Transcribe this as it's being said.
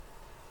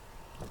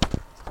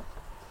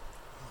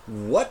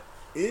What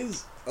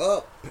is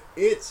up?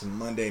 It's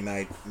Monday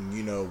night, and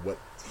you know what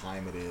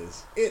time it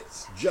is.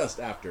 It's just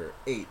after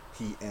 8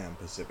 p.m.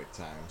 Pacific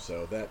time,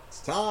 so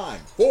that's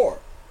time for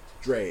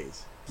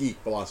Dre's Geek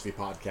Philosophy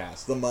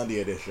Podcast, the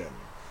Monday edition.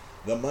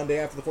 The Monday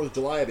after the 4th of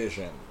July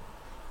edition.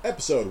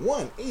 Episode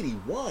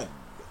 181.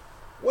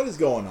 What is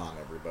going on,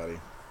 everybody?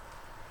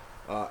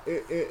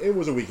 It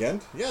was a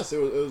weekend. Yes, it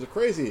was a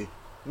crazy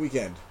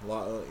weekend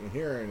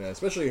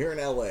especially here in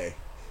LA.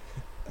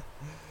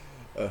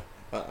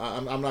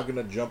 I'm not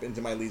gonna jump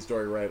into my lead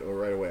story right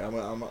away. I'm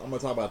gonna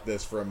talk about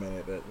this for a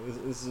minute.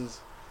 This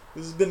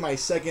has been my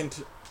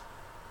second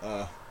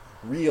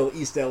real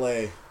East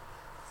LA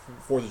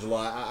 4th of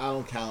July. I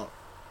don't count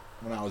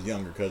when I was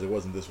younger because it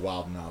wasn't this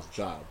wild when I was a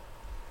child.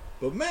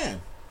 But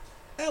man,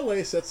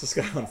 LA sets the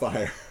sky on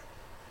fire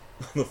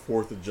on the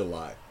 4th of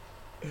July.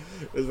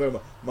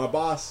 My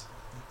boss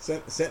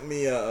sent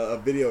me a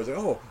video. He's like,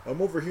 "Oh,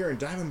 I'm over here in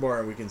Diamond Bar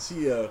and we can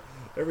see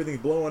everything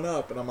blowing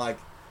up." And I'm like,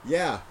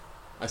 "Yeah."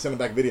 I sent him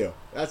back video.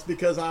 That's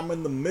because I'm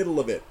in the middle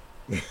of it.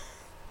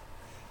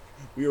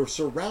 We were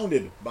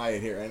surrounded by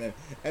it here, and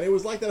it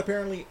was like that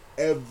apparently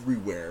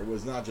everywhere. It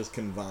was not just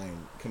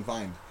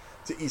confined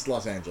to East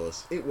Los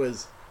Angeles. It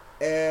was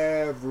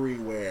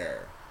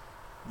everywhere.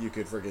 You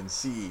could friggin'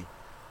 see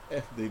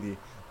the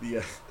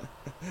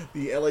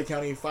LA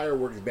County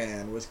fireworks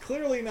ban was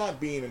clearly not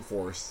being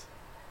enforced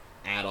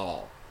at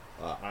all.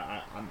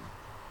 I'm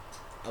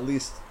at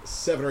least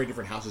 7 or 8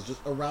 different houses just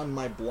around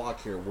my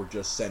block here were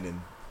just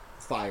sending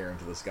fire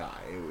into the sky.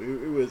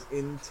 It was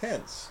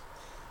intense.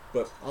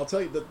 But I'll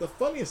tell you, the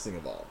funniest thing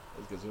of all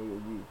is because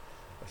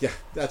yeah,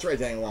 that's right,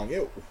 Dang Long,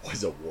 it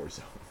was a war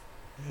zone.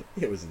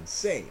 It was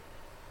insane.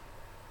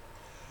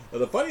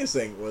 The funniest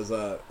thing was,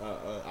 I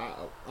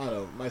don't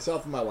know,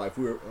 myself and my wife,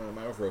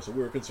 my wife Rosa,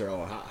 we were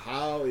concerned,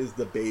 how is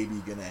the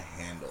baby gonna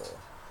handle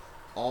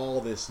all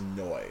this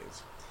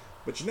noise?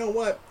 But you know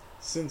what?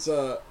 Since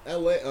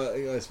LA,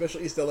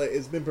 especially East LA,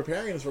 has been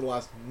preparing us for the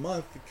last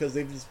month because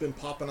they've just been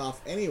popping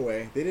off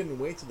anyway. They didn't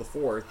wait till the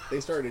 4th.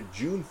 They started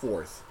June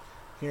 4th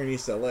here in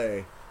East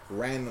LA,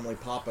 randomly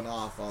popping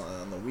off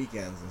on the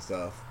weekends and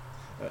stuff.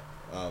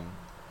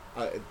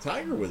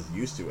 Tiger was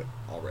used to it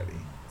already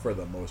for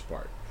the most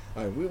part.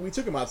 We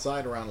took him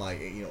outside around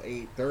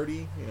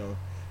 8:30.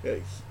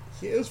 It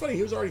was funny.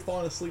 He was already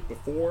falling asleep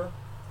before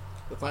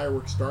the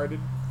fireworks started.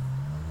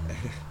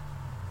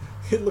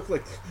 It looked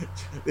like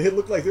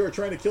they were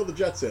trying to kill the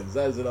Jetsons.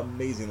 That is an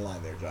amazing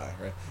line there, Jai.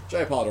 Right?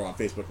 Jai Potter on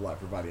Facebook Live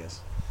providing us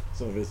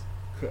some of his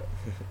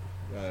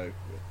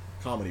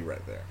comedy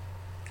right there.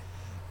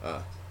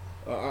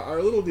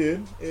 Our little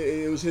dude,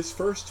 it was his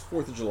first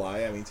 4th of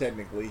July. I mean,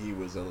 technically, he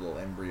was a little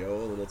embryo,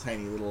 a little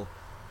tiny little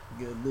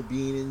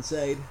being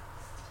inside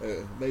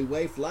my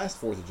wife last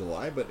 4th of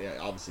July, but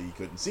obviously he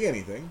couldn't see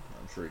anything.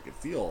 I'm sure he could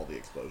feel all the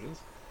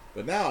explosions.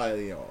 But now,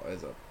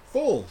 as a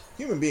full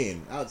human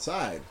being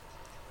outside,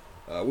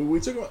 we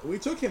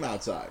took him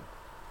outside,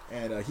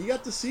 and he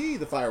got to see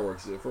the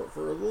fireworks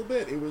for a little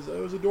bit. It was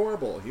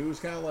adorable. He was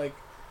kind of like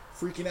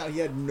freaking out. He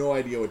had no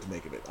idea what to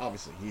make of it.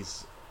 Obviously,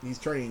 he's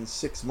turning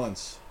 6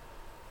 months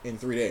in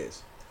 3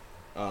 days,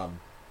 and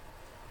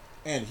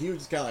he was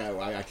just kind of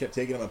like I kept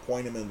taking him and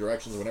pointing him in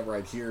directions. Whenever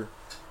you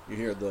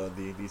hear the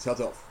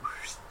telltale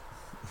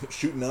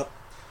shooting up,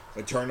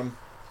 I turn him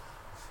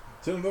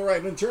to the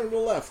right and turn to the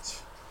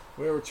left.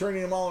 We were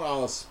turning him all.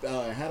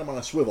 I had him on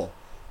a swivel.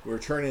 We were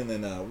turning,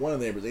 and one of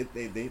the neighbors,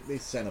 they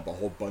sent up a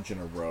whole bunch in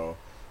a row,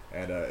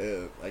 and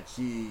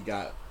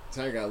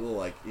Tiger got a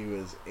little he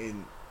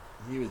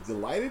was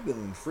delighted and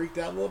then freaked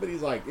out a little bit.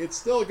 He's like, "It's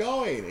still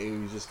going." And he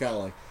was just kind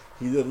of like,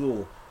 he did a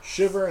little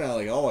shiver, and I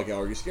was like, "Oh my God,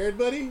 are you scared,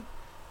 buddy?"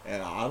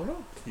 And I don't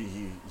know.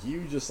 He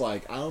was just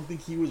like, I don't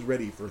think he was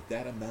ready for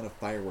that amount of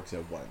fireworks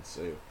at once.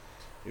 So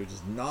it was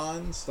just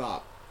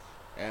non-stop.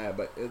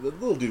 But the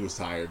little dude was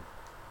tired,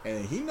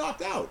 and he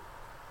knocked out,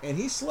 and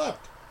he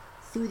slept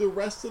through the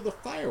rest of the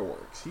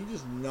fireworks. He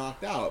just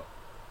knocked out,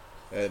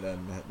 and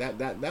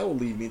that will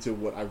lead me to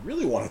what I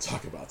really want to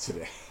talk about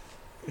today.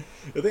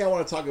 The thing I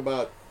want to talk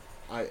about,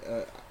 I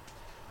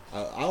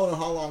don't know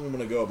how long I'm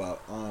going to go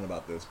on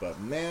about this, but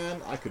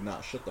man, I could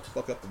not shut the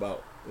fuck up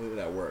about it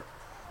at work.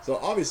 So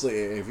obviously,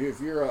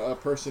 if you're a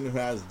person who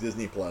has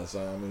Disney Plus,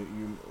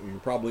 you're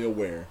probably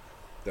aware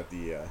that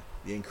the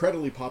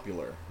incredibly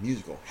popular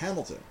musical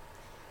Hamilton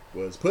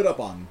was put up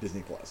on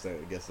Disney Plus. I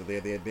guess that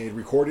they had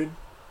recorded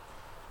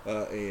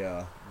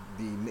the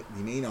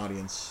main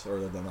audience, or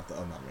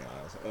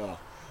the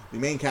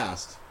main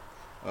cast,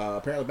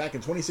 apparently back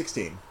in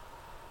 2016,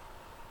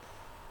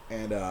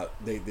 and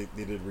they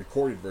did a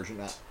recorded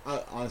version.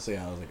 Honestly,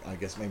 I was like, I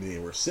guess maybe they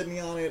were sitting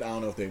on it. I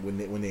don't know if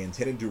when they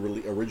intended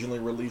to originally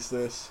release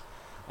this.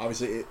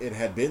 Obviously, it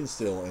had been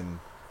still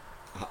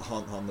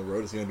on the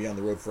road. It's going to be on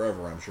the road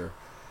forever, I'm sure.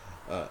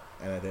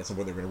 And at some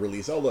point they're going to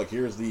release. Oh, look,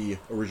 here's the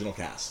original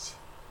cast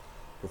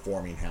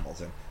performing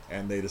Hamilton.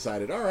 And they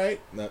decided, all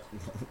right,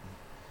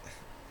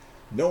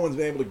 no one's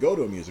been able to go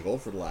to a musical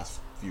for the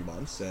last few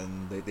months,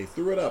 and they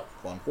threw it up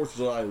on 4th of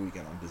July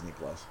weekend on Disney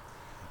Plus.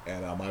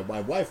 And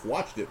my wife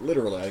watched it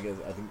literally. I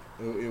think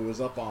it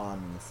was up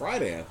on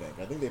Friday. I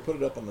think they put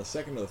it up on the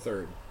 2nd or the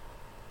 3rd.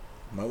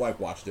 My wife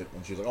watched it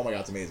and she was like, "Oh my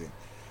god, it's amazing."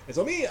 And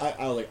so me,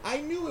 I was like,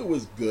 I knew it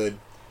was good,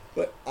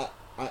 but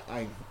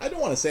I don't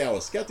want to say I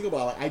was skeptical,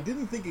 but I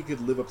didn't think it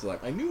could live up to that.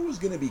 I knew it was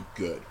going to be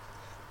good,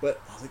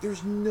 but I was like,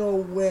 there's no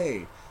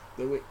way.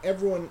 The way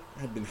everyone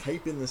had been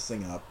hyping this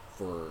thing up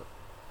for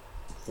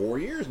 4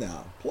 years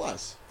now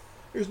plus,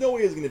 there's no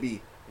way it's going to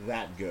be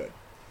that good.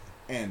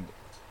 And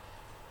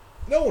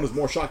no one was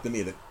more shocked than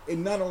me that it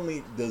not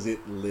only does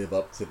it live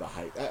up to the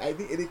hype, I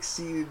think it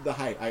exceeded the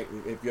hype.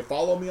 If you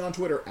follow me on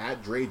Twitter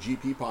at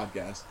DreGP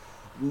Podcast,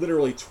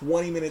 literally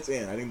 20 minutes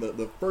in, I think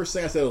the first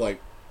thing I said was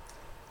like,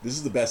 this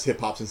is the best hip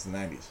hop since the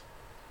 90s.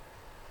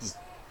 Just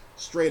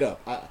straight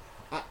up.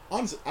 I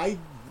honestly,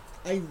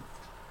 I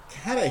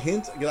had a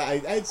hint.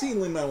 I'd seen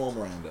Lin-Manuel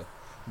Miranda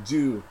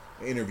do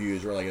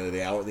interviews where like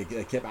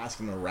they kept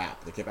asking him to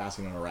rap.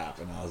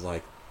 And I was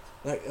like,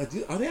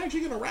 are they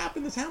actually going to rap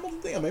in this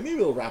Hamilton thing? I mean, maybe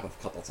they'll rap a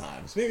couple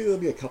times. Maybe there'll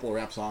be a couple of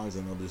rap songs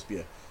and they'll just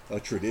be a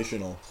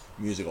traditional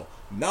musical.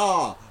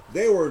 Nah,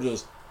 they were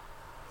just,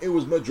 it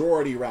was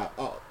majority rap.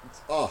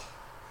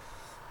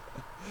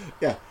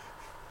 Yeah.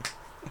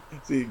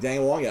 See,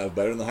 Daniel Wong, yeah,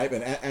 better than the hype.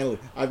 And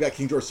I've got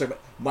King George stuck.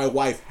 My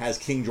wife has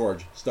King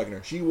George stuck in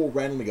her. She will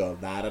randomly go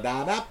da da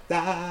da da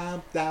da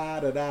da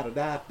da da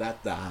da da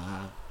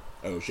da.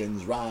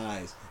 Oceans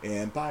rise,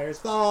 empires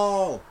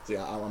fall. See,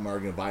 I'm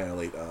already gonna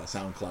violate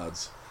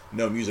SoundCloud's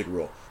no music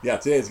rule. Yeah,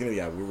 today it's gonna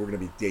we're gonna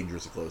be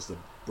dangerously close to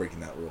breaking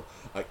that rule.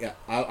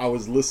 I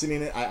was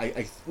listening it.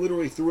 I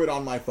literally threw it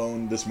on my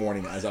phone this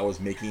morning as I was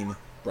making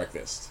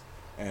breakfast.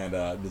 And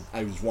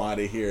I just wanted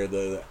to hear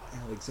the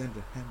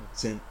Alexander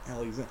Hamilton.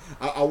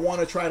 I want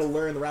to try to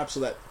learn the rap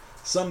so that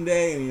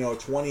someday in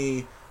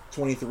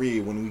 2023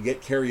 when we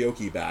get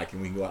karaoke back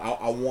and we can go,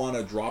 I want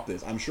to drop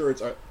this. I'm sure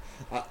it's.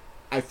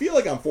 I feel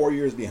like I'm 4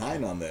 years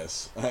behind on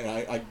this.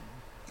 I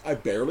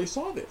barely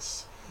saw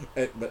this,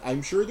 but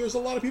I'm sure there's a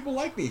lot of people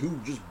like me who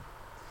just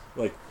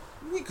like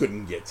we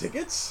couldn't get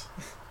tickets.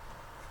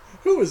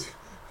 It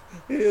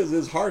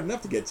is hard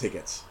enough to get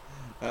tickets.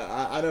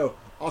 I know.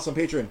 Awesome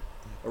patron.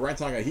 Ryan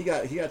Tonga, he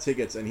got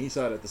tickets and he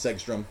saw it at the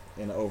Segstrom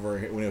over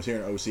when he was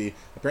here in OC.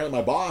 Apparently,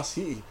 my boss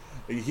he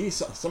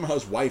somehow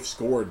his wife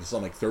scored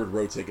some like third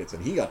row tickets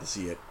and he got to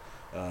see it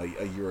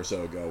a year or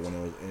so ago when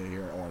it was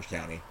here in Orange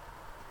County.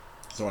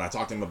 So when I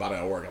talked to him about it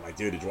at work, I'm like,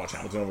 dude, did you watch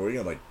Hamilton over the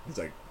weekend? He's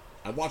like,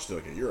 I watched it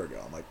like a year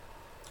ago. I'm like,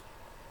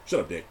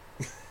 shut up, Dick.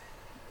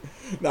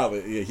 No,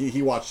 but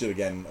he watched it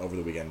again over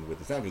the weekend with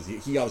the family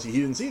because he obviously he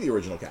didn't see the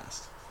original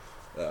cast.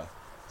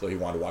 So he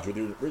wanted to watch with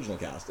the original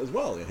cast as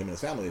well. Him and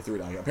his family, they threw it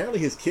down. Apparently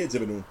his kids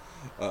have been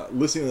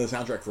listening to the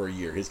soundtrack for a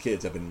year. His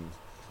kids have been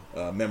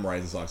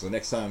memorizing songs. So the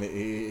next time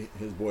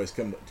his boys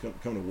come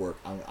to work,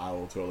 I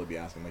will totally be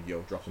asking, like,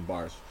 yo, drop some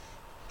bars.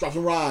 Drop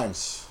some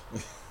rhymes.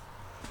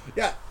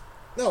 Yeah.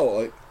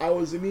 No, I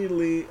was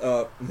immediately...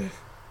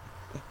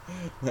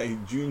 my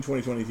June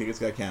 2020 tickets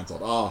got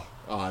canceled.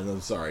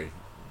 I'm sorry.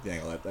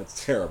 Daniel,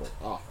 that's terrible.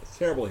 It's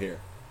terrible here.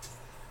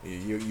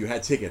 You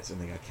had tickets and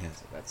they got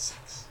canceled. That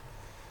sucks.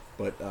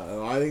 But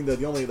I think that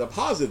the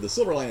positive, the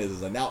silver lining is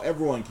that now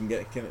everyone can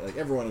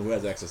everyone who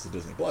has access to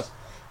Disney Plus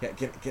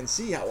can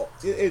see how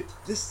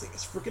this thing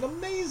is freaking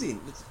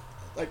amazing. It's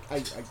like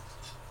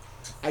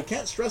I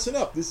can't stress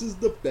enough. This is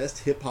the best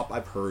hip hop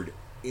I've heard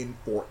in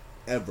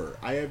forever.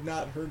 I have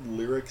not heard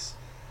lyrics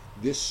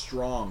this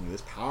strong,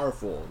 this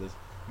powerful, this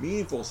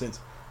meaningful since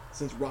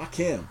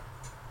Rakim.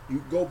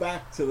 You go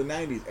back to the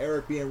 90s,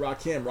 Eric B. and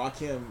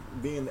Rakim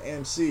being the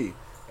MC,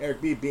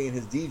 Eric B. being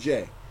his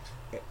DJ.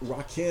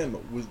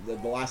 Rakim was the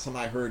last time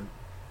I heard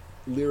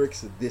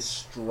lyrics this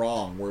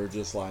strong, where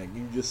just like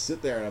you just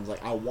sit there and I'm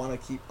like, I want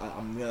to keep.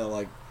 I'm gonna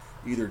like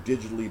either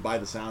digitally buy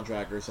the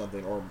soundtrack or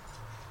something, or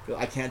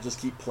I can't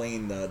just keep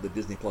playing the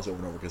Disney Plus over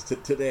and over. Because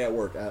today at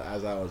work,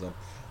 as I was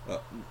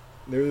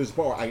there was a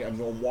point where I'm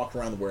going to walk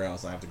around the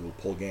warehouse and I have to go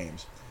pull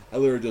games. I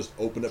literally just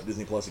opened up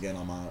Disney Plus again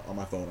on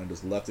my phone and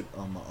just left it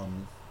on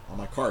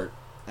my cart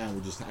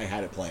and I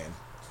had it playing.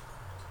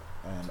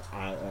 And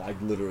I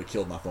literally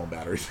killed my phone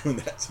battery doing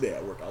that today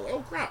at work. I was like,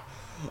 oh crap,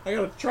 I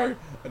gotta charge,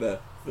 I had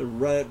to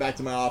run it back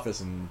to my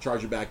office and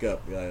charge it back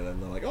up.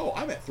 And they're like, oh,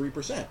 I'm at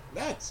 3%.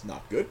 That's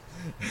not good.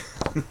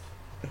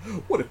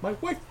 What if my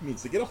wife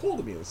needs to get a hold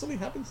of me or something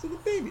happens to the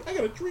baby? I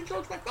gotta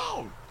recharge my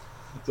phone.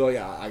 So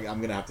yeah,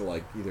 I'm gonna have to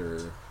like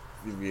either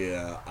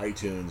via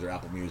iTunes or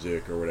Apple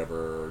Music or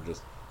whatever, or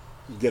just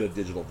get a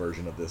digital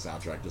version of this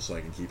soundtrack just so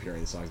I can keep hearing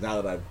these songs.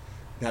 Now that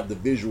I have the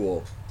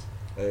visual,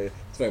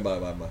 it's funny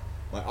about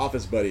my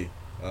office buddy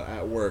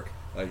at work.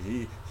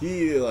 He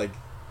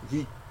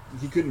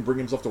couldn't bring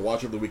himself to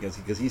watch over the weekends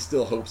because he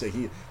still hopes that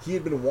he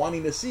had been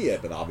wanting to see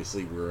it, but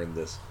obviously we're in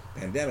this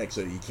pandemic,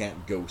 so he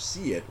can't go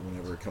see it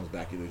whenever it comes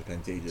back either to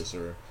Pantages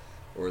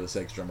or the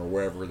Segstrom or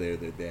wherever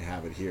they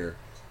have it here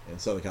in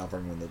Southern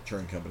California when the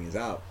touring company is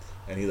out.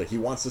 And he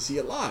wants to see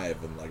it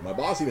live, and like my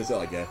boss even said,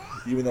 like, yeah,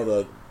 even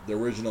though the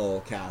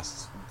original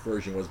cast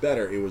version was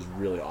better, it was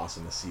really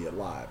awesome to see it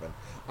live. And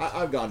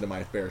I've gone to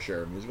my fair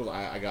share of musicals.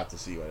 I got to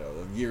see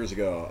years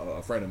ago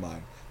a friend of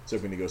mine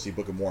hoping to go see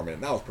Book of Mormon,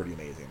 and that was pretty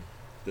amazing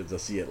to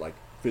see it like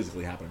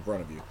physically happen in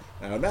front of you.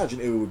 And I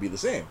imagine it would be the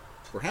same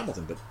for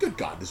Hamilton, but good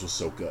God, this was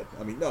so good.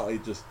 I mean, no,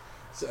 it just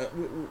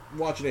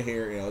watching it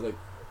here, like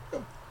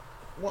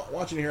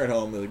watching it here at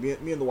home. Like,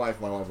 me and the wife,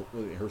 my wife,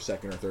 her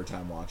second or third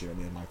time watching it,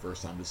 and my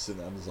first time just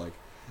sitting there. I was like,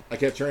 I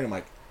kept turning, I'm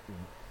like,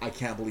 I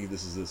can't believe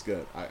this is this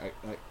good.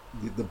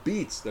 The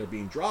beats that are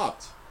being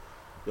dropped,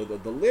 the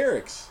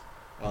lyrics,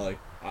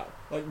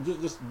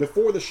 just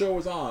before the show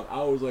was on,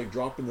 I was like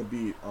dropping the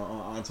beat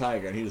on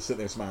Tiger, and he was sitting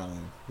there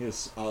smiling. He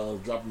was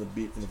dropping the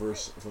beat from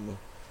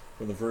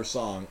the first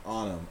song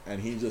on him, and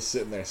he's just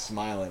sitting there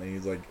smiling, and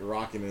he's like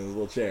rocking in his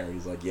little chair.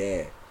 He's like,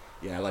 yeah,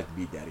 I like the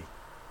beat, Daddy.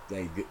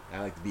 I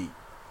like the beat.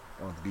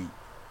 I want the beat.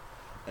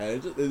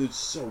 And it's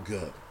so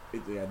good.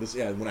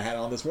 When I had it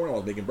on this morning, I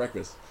was making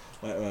breakfast.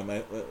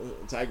 My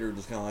Tiger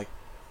just kind of like,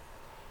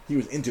 he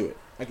was into it.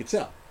 I could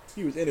tell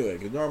he was into it,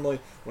 because normally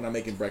when I'm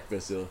making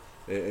breakfast,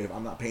 if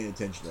I'm not paying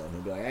attention to him,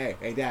 he'll be like,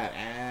 hey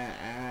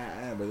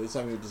Dad, but this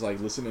time he was just like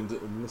listening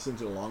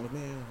to along with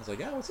me. And I was like,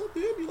 yeah, what's up,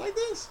 dude? You like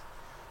this?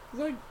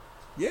 He's like,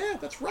 yeah,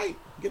 that's right.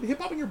 Get the hip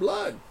hop in your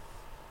blood.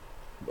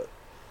 But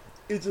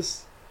it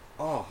just,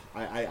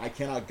 I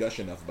cannot gush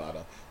enough about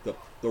it.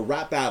 The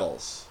rap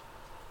battles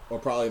are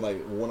probably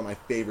like one of my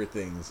favorite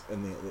things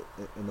in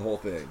the whole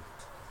thing.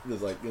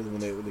 It's like when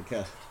they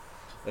kind of,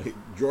 like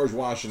George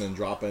Washington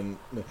dropping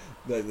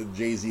the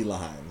Jay-Z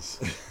lines.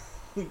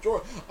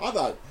 I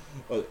thought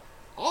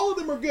all of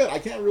them are good. I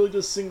can't really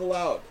just single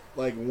out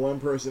like one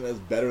person as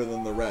better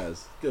than the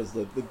rest, because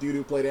the dude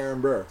who played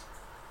Aaron Burr,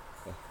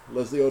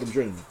 Leslie Odom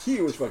Jr.,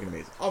 he was fucking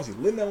amazing.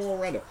 Obviously, Lin-Manuel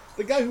Miranda,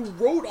 the guy who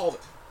wrote all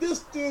this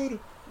dude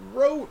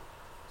wrote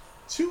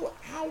 2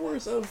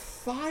 hours of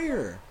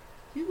fire.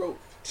 He wrote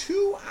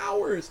 2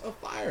 hours of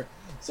fire.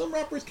 Some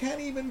rappers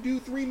can't even do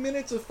 3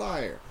 minutes of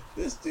fire.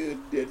 This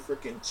dude did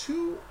freaking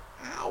 2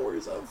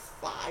 hours of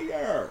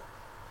fire.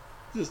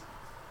 Just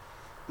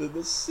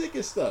the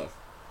sickest stuff.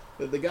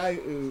 The guy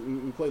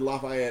who played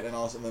Lafayette, and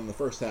then the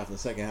first half and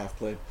the second half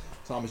played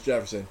Thomas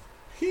Jefferson.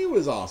 He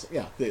was awesome.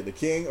 Yeah, the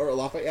King or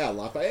Lafayette. Yeah,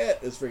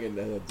 Lafayette is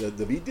freaking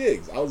Daveed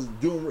Diggs. I was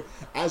doing,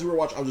 as we were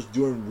watching, I was just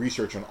doing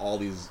research on all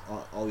these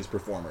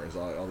performers,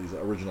 all these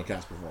original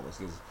cast performers,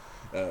 because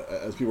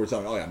as people were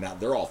telling me, oh yeah, now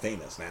they're all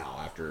famous now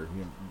after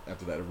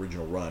that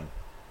original run.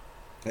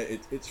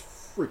 It's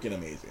freaking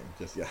amazing.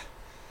 Just yeah,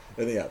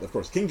 and then, yeah, of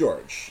course, King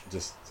George,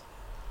 just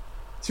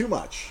too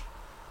much.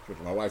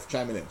 My wife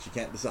chiming in. She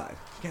can't decide.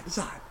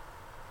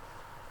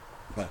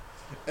 But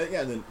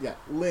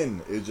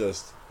Lin is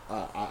just.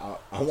 I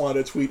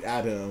wanted to tweet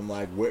at him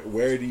like,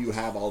 where do you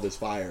have all this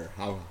fire?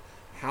 How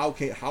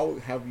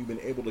have you been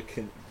able to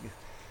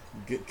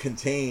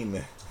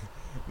contain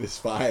this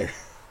fire?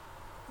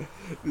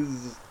 This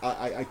is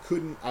I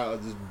couldn't. I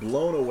was just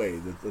blown away.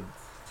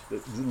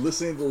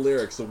 Listening to the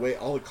lyrics, the way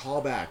all the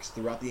callbacks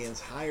throughout the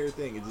entire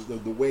thing,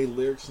 the way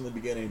lyrics in the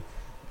beginning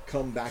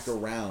come back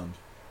around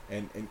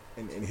and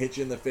hit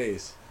you in the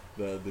face.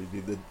 The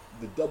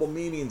double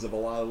meanings of a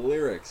lot of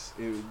lyrics.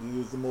 It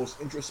was the most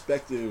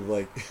introspective,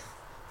 like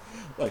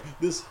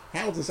this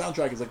Hamilton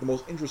soundtrack is like the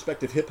most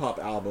introspective hip hop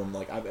album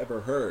like I've ever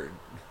heard.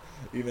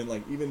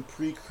 Even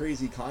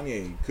pre-crazy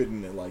Kanye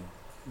couldn't like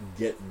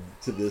get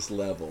to this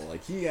level.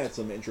 Like he had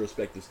some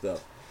introspective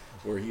stuff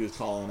where he was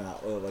calling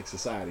out like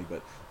society,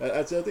 but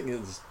that's the other thing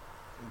is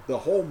the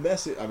whole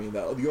message. I mean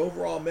the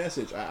overall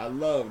message. I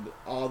loved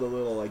all the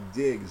little like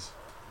digs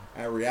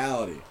at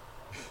reality.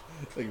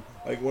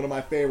 Like one of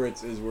my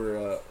favorites is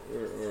where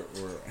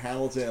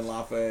Hamilton and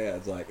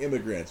Lafayette's like,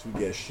 immigrants, we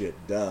get shit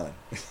done.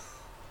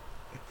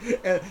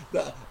 And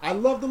I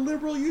love the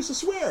liberal use of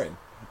swearing.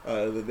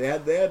 They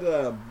had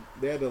to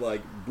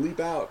like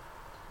bleep out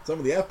some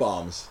of the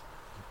F-bombs,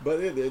 but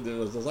it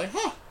was like,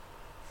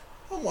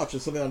 I'm watching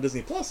something on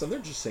Disney Plus and they're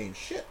just saying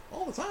shit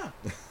all the time.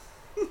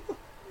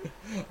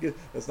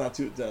 That's not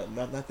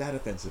not that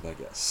offensive, I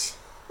guess.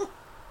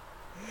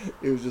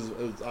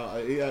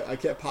 I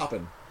kept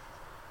popping.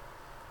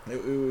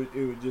 It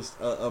was just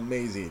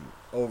amazing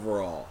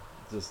overall.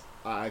 Just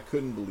I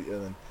couldn't believe it.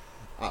 And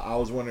I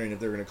was wondering if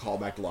they were going to call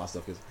back to lost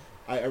stuff, because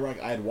I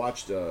had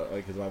watched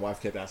because my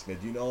wife kept asking me,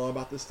 do you know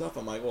about this stuff?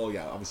 I'm like, well,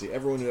 yeah, obviously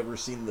everyone who ever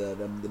seen the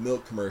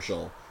milk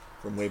commercial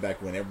from way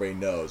back when, everybody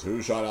knows who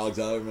shot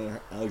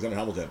Alexander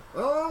Hamilton.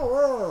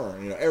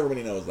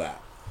 Everybody knows that.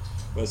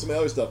 But some of the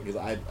other stuff, because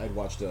I'd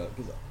watched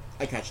because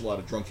I catch a lot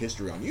of drunk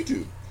history on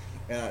YouTube,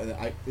 and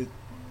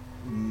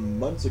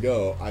months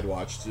ago I'd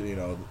watched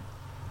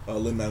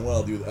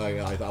Lin-Manuel do.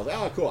 I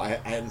thought, cool. I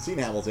hadn't seen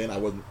Hamilton. I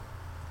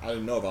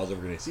didn't know if I was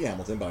ever going to see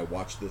Hamilton, but I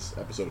watched this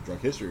episode of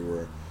Drunk History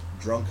where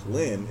Drunk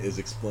Lin is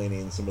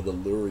explaining some of the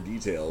lurid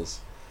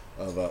details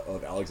of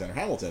Alexander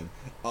Hamilton.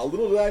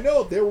 Little did I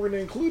know they were going to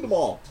include them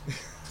all.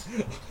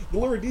 The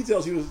lurid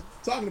details he was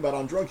talking about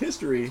on Drunk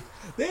History,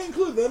 they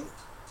include them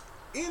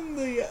in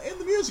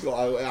the musical.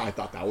 I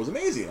thought that was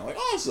amazing. I'm like,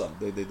 awesome.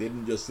 They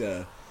didn't just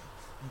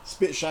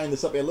shine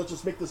this up. Let's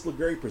just make this look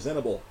very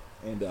presentable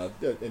and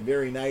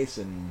very nice,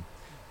 and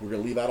we're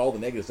gonna leave out all the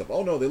negative stuff.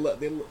 Oh no, they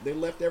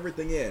left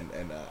everything in,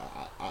 and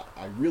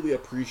I really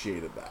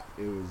appreciated that.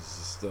 It was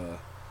just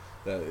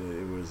that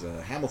it was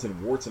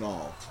Hamilton warts and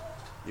all.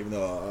 Even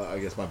though I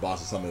guess my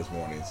boss is telling me this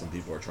morning, some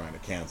people are trying to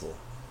cancel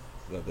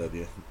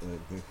the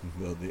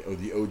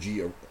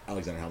OG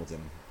Alexander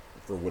Hamilton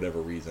for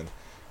whatever reason.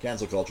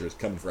 Cancel culture is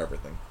coming for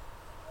everything.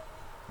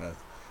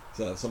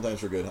 So sometimes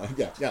for good.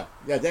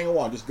 Daniel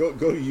Wong, just go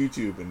to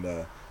YouTube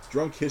and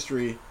Drunk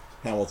History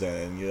Hamilton,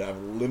 and you have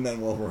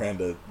Lin-Manuel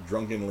Miranda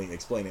drunkenly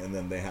explain it, and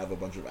then they have a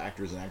bunch of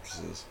actors and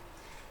actresses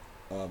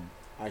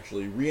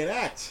actually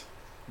reenact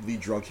the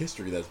drunk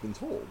history that's been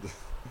told,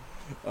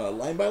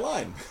 line by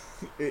line.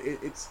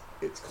 It's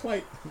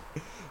quite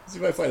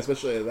fun,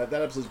 especially that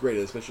episode's great,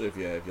 especially if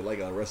you like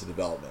Arrested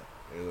Development.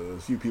 There's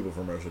a few people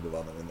from Arrested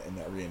Development in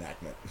that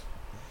reenactment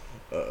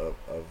of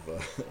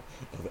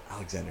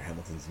Alexander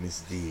Hamilton's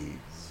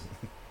misdeeds.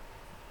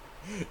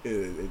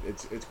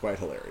 It's quite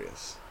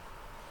hilarious.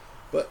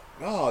 But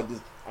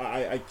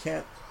I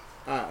can't.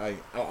 I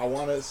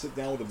want to sit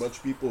down with a bunch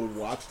of people who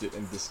watched it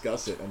and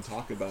discuss it and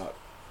talk about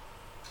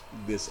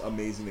this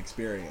amazing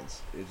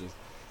experience. It just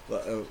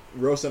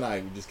Rosa and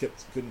I just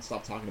couldn't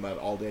stop talking about it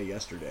all day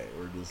yesterday.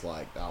 We're just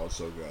like, that was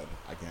so good.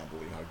 I can't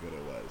believe how good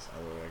it was.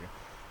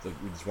 So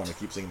we just want to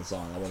keep singing the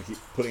song. I want to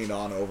keep putting it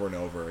on over and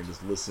over and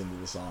just listen to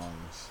the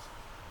songs.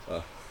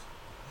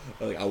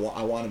 I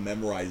want to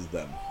memorize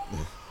them.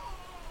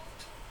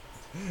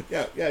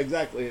 yeah,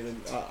 exactly.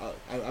 And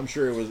I'm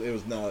sure it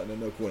was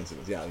no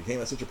coincidence. Yeah, it came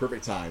at such a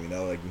perfect time.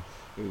 Like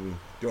we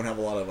don't have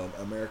a lot of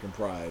American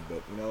pride,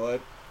 but you know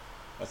what?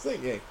 I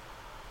think, hey,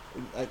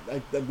 I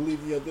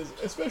believe this,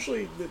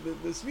 especially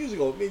this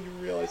musical made you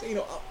realize,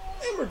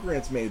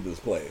 immigrants made this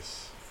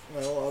place.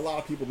 A lot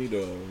of people need to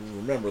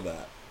remember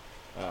that.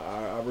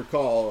 I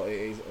recall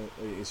a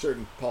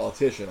certain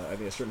politician, I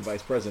think a certain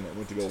vice president,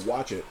 went to go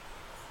watch it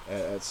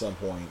at some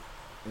point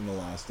in the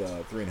last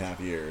 3.5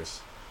 years.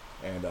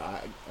 And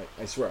I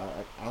swear,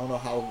 I don't know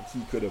how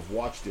he could have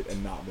watched it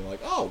and not been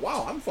like, oh,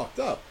 wow, I'm fucked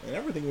up. And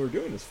everything we're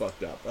doing is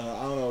fucked up. I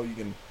don't know, you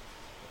can...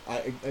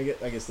 I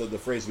guess the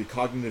phrase would be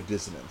cognitive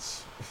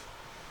dissonance.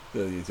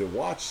 to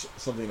watch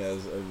something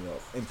as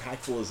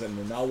impactful as,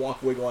 and now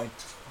walk away going,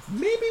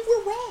 maybe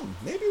we're wrong.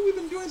 Maybe we've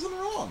been doing something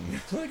wrong.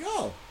 Like,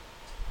 oh,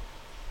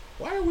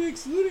 why are we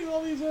excluding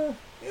all these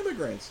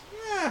immigrants?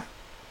 Yeah,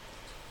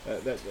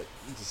 that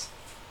just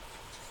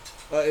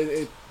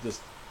it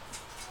just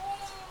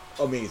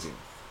amazing.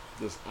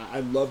 Just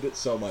I loved it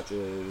so much. It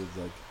was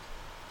like.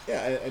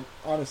 Yeah, and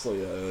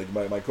honestly,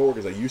 like my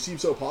coworkers like, you seem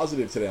so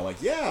positive today. I'm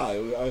like, yeah,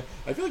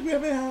 I feel like we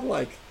haven't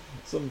had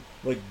some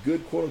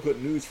good quote unquote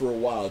news for a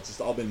while. It's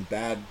just all been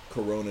bad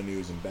Corona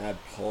news and bad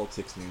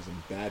politics news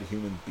and bad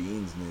human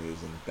beings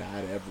news and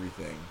bad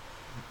everything.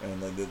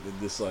 And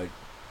this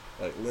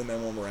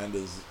Lin-Manuel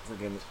Miranda's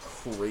freaking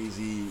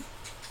crazy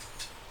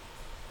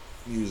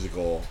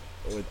musical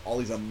with all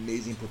these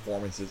amazing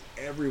performances.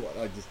 Everyone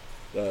just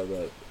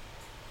the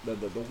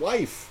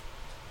wife,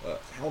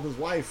 Hamilton's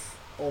wife.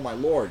 Oh my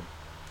lord,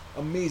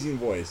 amazing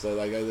voice.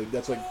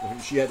 That's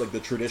she had the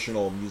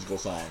traditional musical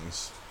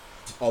songs.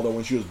 Although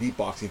when she was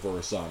beatboxing for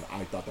her son,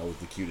 I thought that was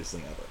the cutest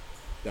thing ever.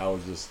 That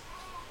was just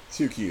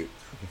too cute.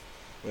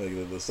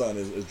 The son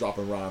is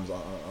dropping rhymes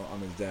on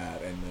his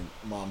dad, and then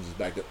mom's just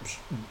back there.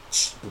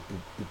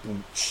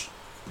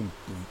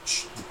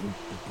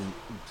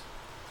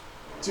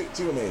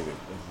 Too amazing.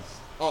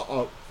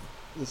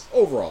 Just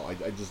overall,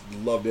 I just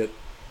loved it.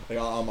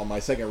 On my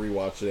second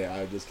rewatch today,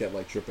 I just kept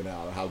tripping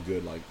out on how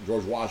good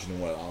George Washington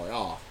was. I'm like,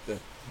 oh,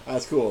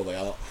 that's cool.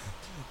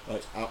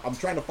 I'm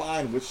trying to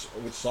find which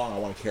song I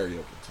want to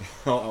karaoke.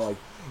 I'm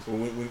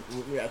when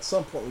at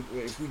some point,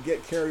 if we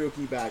get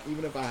karaoke back,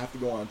 even if I have to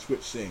go on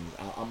Twitch Sings,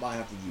 I might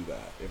have to do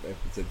that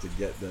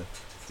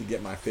to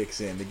get my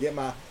fix in, to get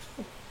my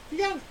you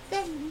got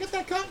that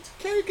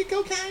karaoke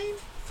cocaine.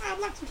 I'd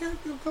like some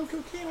karaoke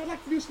cocaine. I'd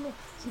like to do some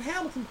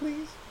Hamilton,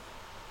 please.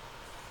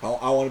 I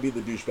want to be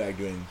the douchebag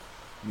doing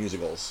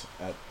musicals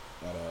at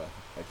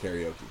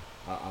karaoke.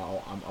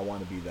 I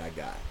want to be that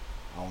guy.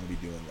 I want to be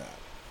doing that.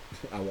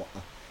 I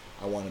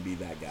want to be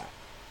that guy.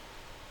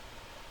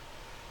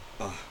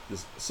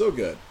 Just so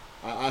good.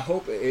 I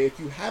hope if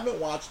you haven't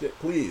watched it,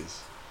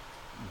 please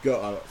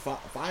go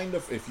find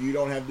if you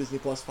don't have Disney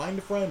Plus, find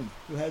a friend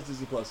who has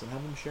Disney Plus and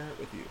have them share it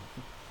with you.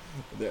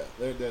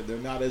 They're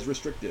not as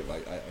restrictive. I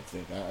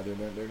think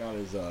they're not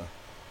as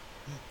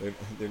they're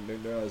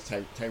not as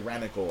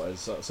tyrannical as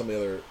some of the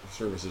other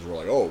services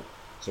were. Oh,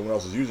 someone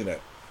else is using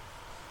it.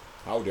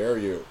 How dare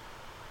you?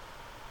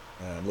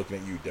 I'm looking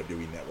at you,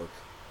 WWE Network.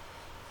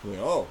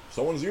 Oh,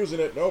 someone's using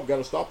it. Nope, got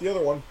to stop the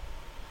other one.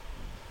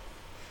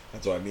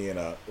 That's why me and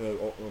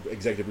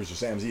executive producer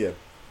Sam Zia,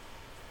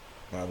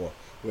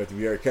 we have to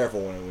be very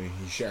careful when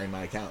he's sharing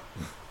my account.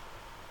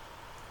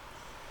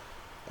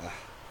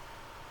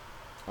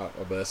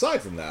 But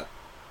aside from that,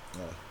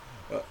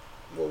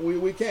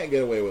 we can't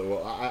get away with.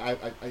 Well,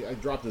 I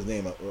dropped his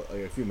name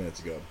a few minutes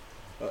ago.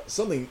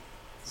 Something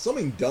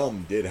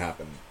dumb did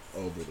happen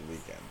over the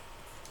weekend.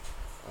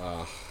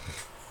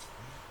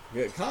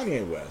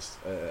 Kanye West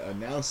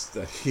announced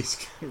that he's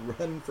going to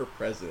run for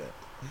president.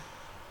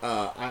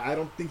 I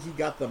don't think he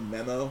got the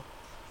memo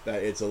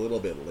that it's a little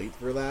bit late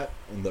for that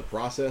in the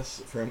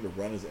process for him to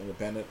run as an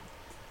independent.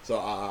 So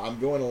I'm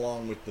going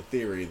along with the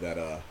theory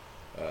that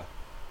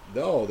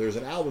no, there's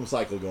an album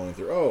cycle going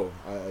through.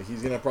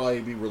 He's gonna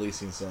probably be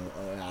releasing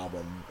an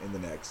album in the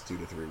next 2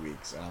 to 3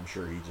 weeks, and I'm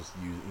sure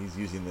he's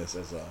using this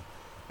as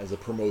a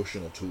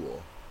promotional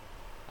tool.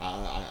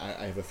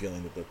 I have a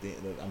feeling that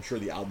I'm sure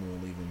the album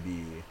will even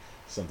be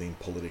something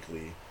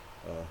politically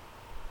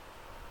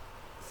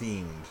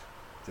themed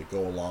to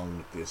go along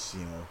with this,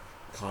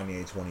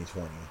 Kanye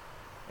 2020,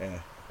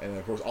 and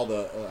of course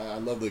I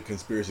love the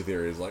conspiracy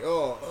theories like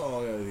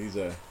he's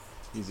a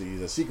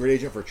secret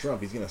agent for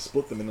Trump. He's gonna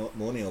split the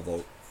millennial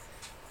vote.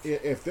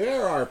 If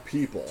there are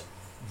people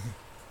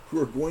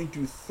who are going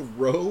to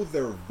throw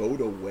their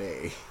vote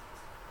away.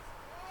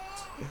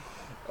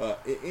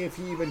 If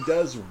he even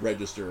does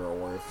register,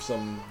 or if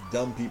some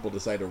dumb people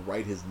decide to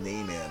write his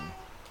name in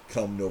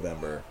come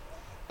November,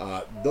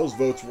 those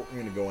votes weren't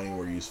going to go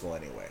anywhere useful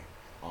anyway,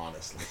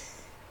 honestly.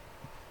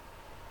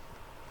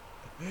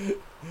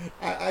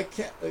 I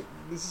can't.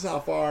 This is how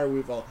far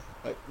we've all.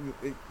 I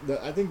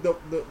think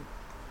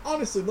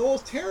honestly, the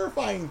most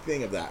terrifying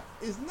thing of that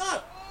is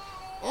not.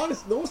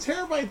 The most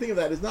terrifying thing of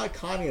that is not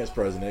Kanye as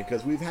president,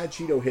 because we've had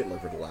Cheeto Hitler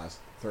for the last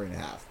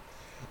 3.5.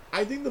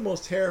 I think the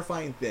most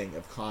terrifying thing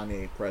of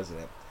Kanye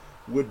president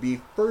would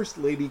be First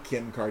Lady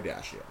Kim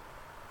Kardashian.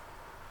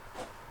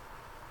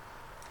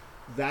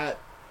 That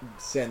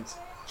sent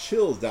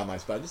chills down my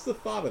spine. Just the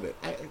thought of it.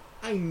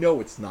 I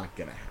know it's not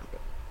going to happen.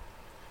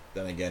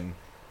 Then again,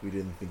 we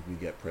didn't think we'd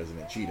get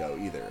President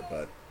Cheeto either,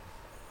 but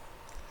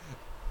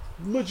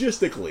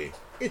logistically,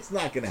 it's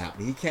not going to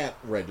happen. He can't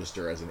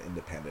register as an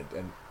independent,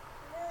 and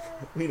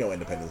we know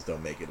independents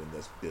don't make it in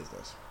this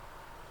business.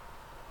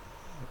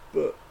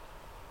 But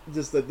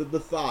just the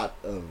thought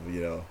of,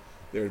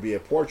 there would be a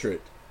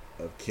portrait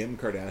of Kim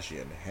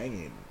Kardashian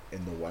hanging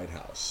in the White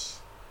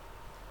House.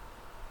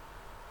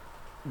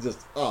 Just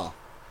the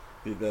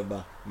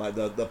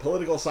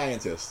political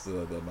scientist,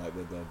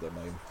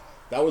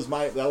 that was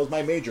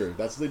my major.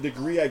 That's the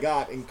degree I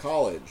got in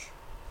college.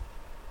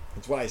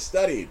 It's what I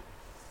studied.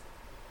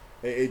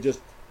 It just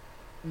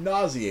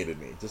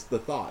nauseated me. Just the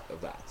thought of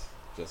that.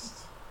 Just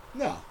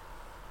no.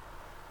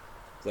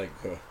 It's like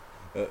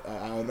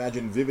I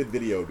imagine Vivid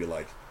Video would be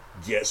like,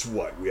 guess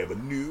what? We have a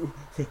new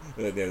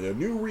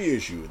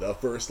reissue. The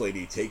First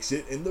Lady takes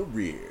it in the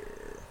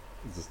rear.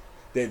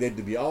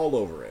 They'd be all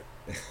over it.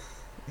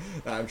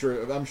 I'm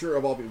sure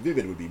of all people,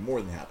 Vivid would be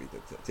more than happy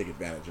to take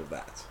advantage of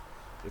that,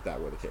 if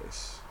that were the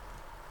case.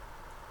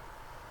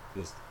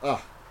 Just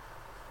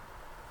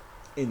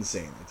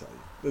insane, I tell you.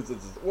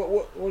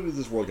 What is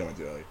this world coming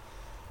to?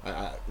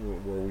 I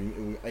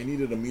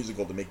needed a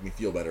musical to make me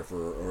feel better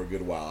for a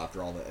good while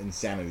after all the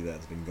insanity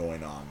that's been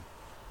going on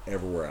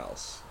everywhere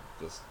else.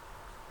 Just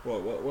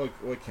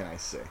what can I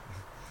say?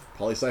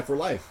 Poli-sci for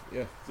life.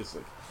 Yeah, just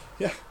like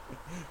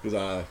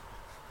because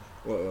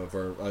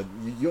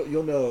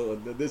you'll know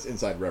this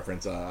inside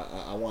reference.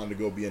 I wanted to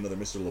go be another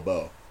Mr.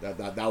 LeBeau.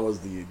 That was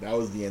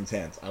the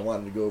intent. I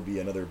wanted to go be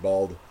another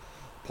bald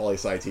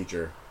poli-sci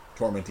teacher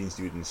tormenting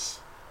students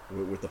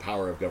with the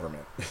power of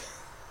government.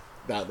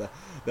 that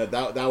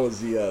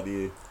was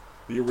the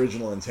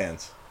original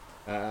intent.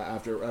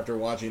 After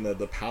watching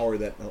the power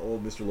that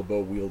old Mr.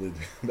 LeBeau wielded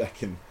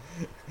back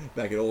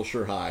at Old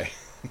Sure High.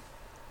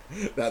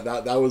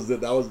 that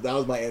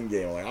was my end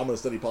game. Like, I'm gonna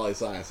study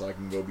poli-sci so I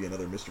can go be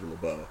another Mr.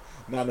 LeBeau.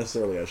 Not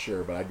necessarily a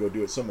sure, but I'd go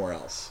do it somewhere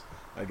else.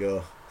 I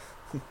go.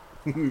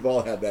 We've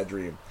all had that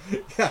dream.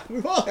 Yeah,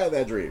 we've all had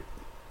that dream.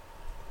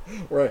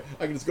 Where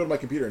I can just go to my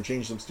computer and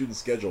change some student's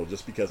schedule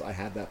just because I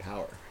had that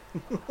power.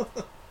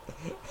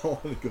 I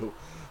want to go.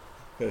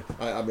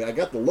 I mean, I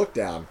got the look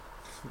down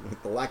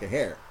with the lack of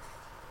hair.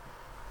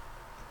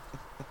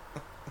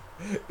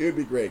 It would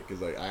be great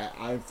because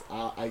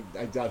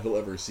I doubt he'll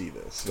ever see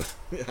this.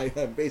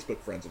 I'm Facebook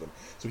friends with him,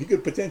 so he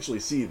could potentially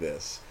see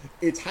this.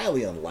 It's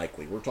highly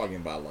unlikely. We're talking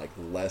about like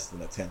less than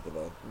 1/10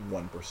 of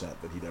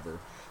 1% that he'd ever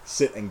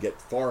sit and get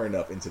far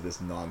enough into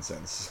this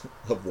nonsense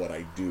of what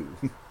I do.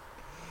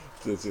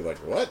 To see like,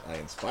 what? I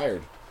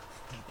inspired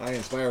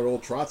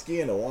old Trotsky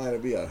and I wanted to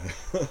be a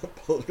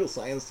political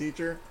science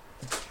teacher.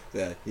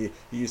 Yeah, he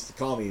used to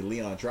call me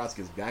Leon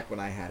Trotsky back when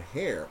I had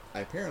hair.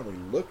 I apparently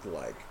looked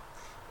like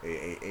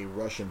a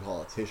Russian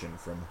politician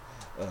from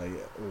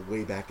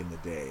way back in the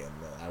day, and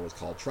I was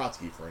called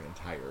Trotsky for an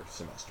entire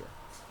semester.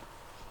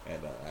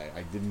 And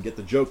I didn't get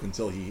the joke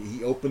until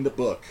he opened the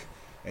book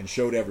and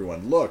showed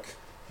everyone, look,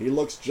 he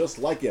looks just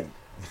like him.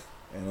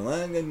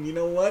 And you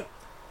know what?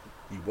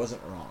 He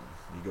wasn't wrong.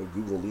 You go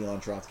Google Leon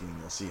Trotsky and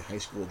you'll see High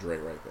School Dre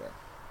right there.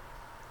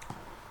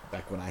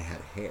 Back when I had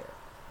hair.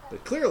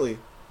 But clearly,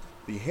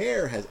 the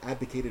hair has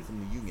abdicated from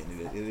the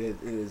Union.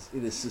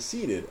 It is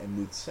seceded and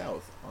moved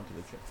south onto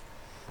the chin.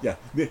 Yeah,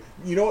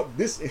 you know what?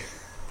 This... You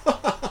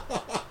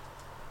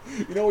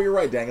know what, you're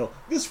right, Daniel.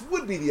 This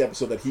would be the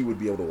episode that he would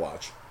be able to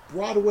watch.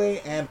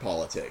 Broadway and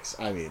politics.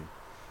 I mean,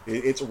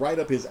 it's right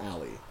up his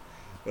alley.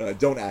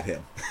 Don't at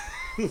him.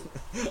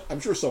 I'm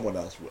sure someone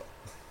else will.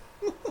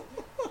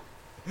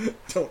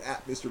 Don't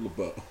at Mr.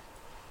 LeBeau.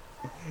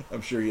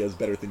 I'm sure he has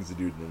better things to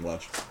do than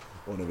watch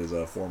one of his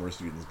former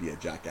students be a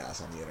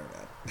jackass on the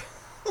internet.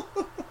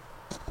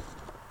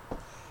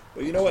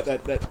 But you know what?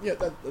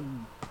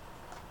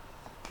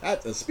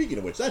 Speaking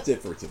of which, that's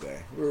it for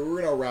today.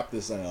 We're gonna wrap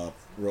this thing up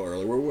real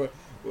early.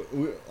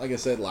 We like I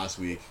said last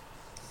week.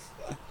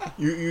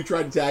 You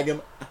tried to tag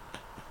him.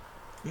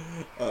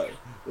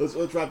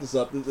 Let's wrap this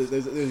up.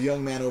 There's a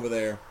young man over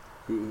there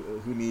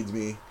who needs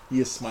me.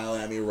 He is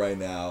smiling at me right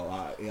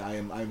now.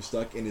 I'm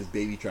stuck in his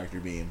baby tractor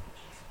beam.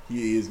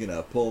 He is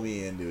gonna pull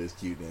me into his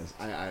cuteness.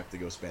 I have to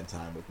go spend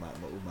time with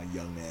my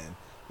young man,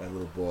 my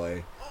little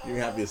boy. You're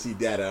happy to see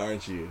Dada,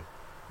 aren't you?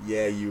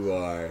 Yeah, you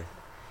are.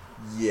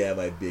 Yeah,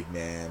 my big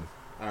man.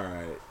 All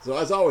right. So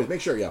as always,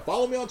 make sure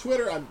follow me on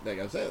Twitter. Like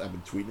I said, I've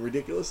been tweeting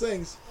ridiculous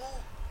things.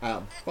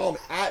 Follow me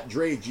at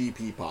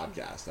DreGP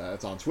Podcast.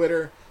 That's on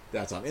Twitter.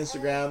 That's on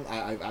Instagram.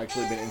 I've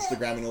actually been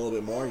Instagramming a little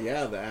bit more.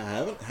 Yeah,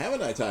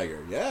 haven't I,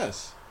 Tiger?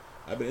 Yes,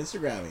 I've been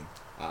Instagramming.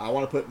 I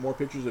want to put more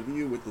pictures of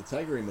you with the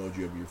tiger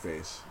emoji of your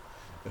face.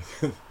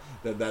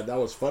 that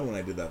was fun when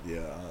I did that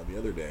the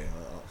other day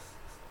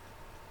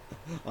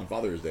on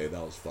Father's Day.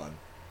 That was fun.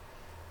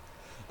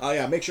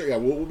 Make sure.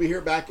 We'll be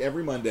here back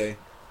every Monday.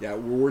 Yeah,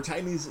 we're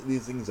tightening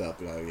these things up.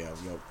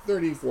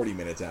 30, 40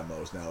 minutes at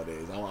most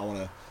nowadays. I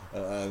want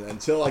to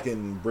until I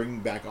can bring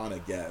back on a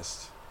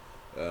guest.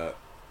 When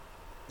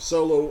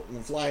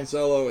flying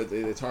solo,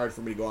 it's hard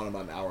for me to go on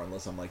about an hour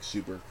unless I'm like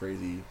super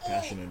crazy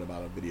passionate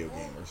about a video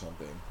game or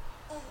something.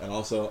 And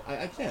also,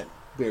 I can't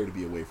bear to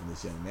be away from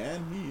this young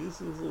man. This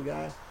little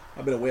guy.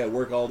 I've been away at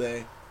work all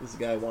day. This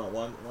guy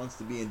wants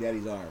to be in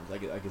Daddy's arms. I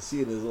can see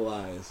it in his little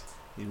eyes.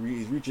 He's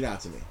reaching out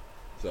to me.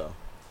 So,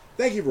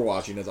 thank you for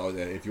watching. As always,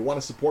 if you want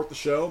to support the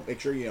show, make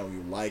sure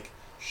you like,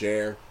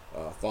 share,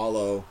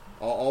 follow,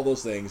 all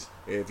those things.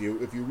 If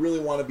you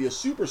really want to be a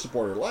super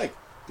supporter, like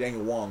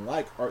Daniel Wong,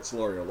 like Art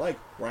Solorio, like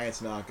Ryan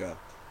Tanaka,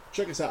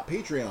 check us out,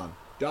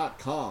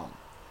 patreon.com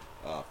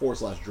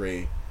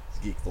 /Dre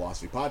Geek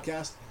Philosophy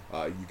Podcast.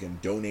 You can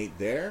donate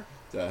there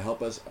to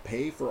help us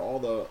pay for all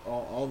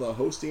the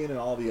hosting and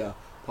all the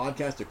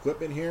podcast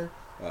equipment here.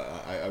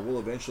 I will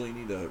eventually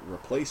need to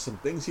replace some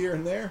things here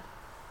and there.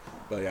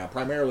 But yeah,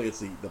 primarily it's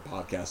the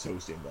podcast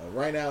hosting.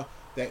 Right now,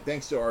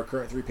 thanks to our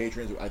current 3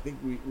 patrons, I think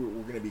we're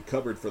going to be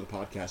covered for the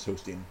podcast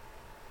hosting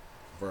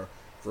for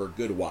a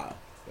good while.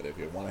 But if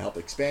you want to help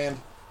expand,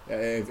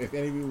 if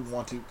any of you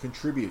want to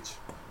contribute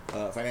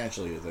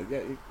financially,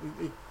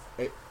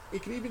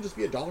 it can even just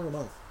be $1 a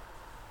month.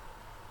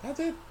 That's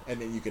it. And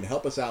then you can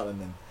help us out,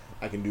 and then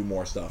I can do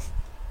more stuff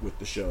with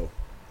the show.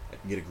 I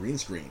can get a green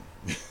screen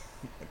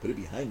and put it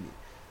behind me.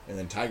 And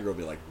then Tiger will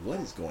be like, what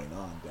is going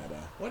on,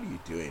 Dada? What are you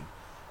doing?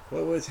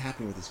 What is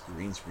happening with this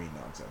green screen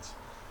nonsense?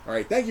 All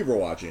right, thank you for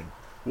watching.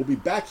 We'll be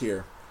back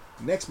here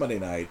next Monday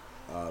night.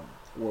 I'm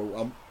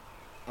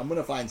going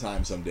to find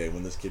time someday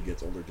when this kid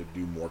gets older to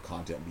do more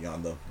content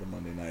beyond the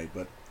Monday night.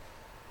 But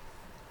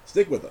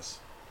stick with us.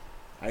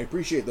 I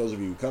appreciate those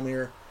of you who come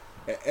here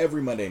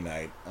every Monday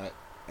night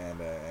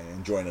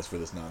and join us for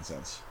this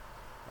nonsense.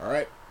 All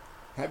right,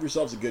 have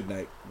yourselves a good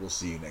night. We'll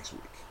see you next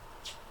week.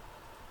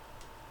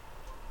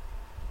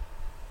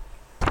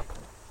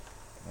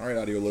 All right,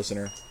 audio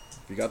listener.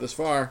 If you got this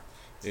far,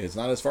 it's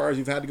not as far as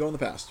you've had to go in the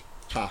past.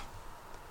 Ha.